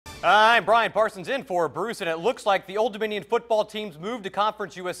I'm Brian Parsons in for Bruce, and it looks like the Old Dominion football team's move to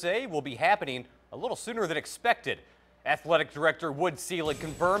Conference USA will be happening a little sooner than expected. Athletic Director Wood Selig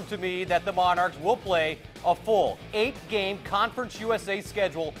confirmed to me that the Monarchs will play a full 8-game Conference USA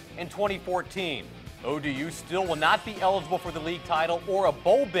schedule in 2014. ODU still will not be eligible for the league title or a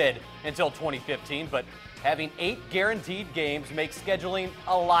bowl bid until 2015, but having 8 guaranteed games makes scheduling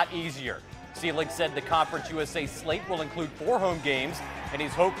a lot easier. Selig said the Conference USA slate will include 4 home games, and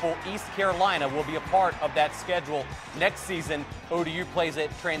he's hopeful East Carolina will be a part of that schedule next season. ODU plays a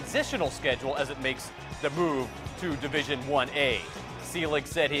transitional schedule as it makes the move to Division 1A. Selig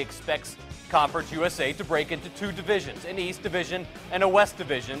said he expects Conference USA to break into 2 divisions, an East Division and a West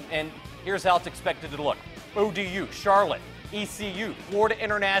Division, and here's how it's expected to look. ODU, Charlotte, ECU, Florida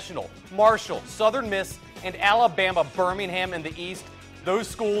International, Marshall, Southern Miss, and Alabama Birmingham in the East. Those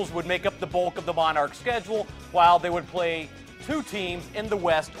schools would make up the bulk of the Monarch schedule, while they would play 2 teams in the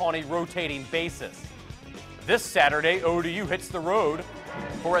West on a rotating basis. This Saturday, ODU hits the road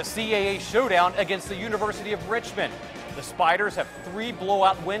for a CAA showdown against the University of Richmond. The Spiders have 3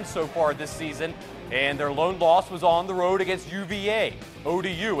 blowout wins so far this season, and their lone loss was on the road against UVA.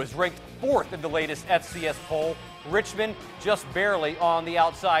 ODU is ranked 4th in the latest FCS poll. Richmond just barely on the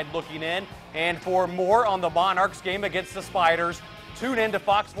outside looking in. And for more on the Monarchs game against the Spiders, tune in to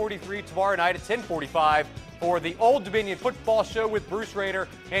Fox 43 tomorrow night at 10:45 for the Old Dominion Football Show with Bruce Rader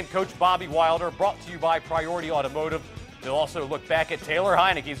and Coach Bobby Wilder, brought to you by Priority Automotive. They'll also look back at Taylor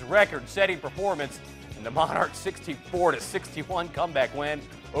Heineke's record-setting performance in the Monarchs' 64-61 comeback win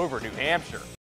over New Hampshire.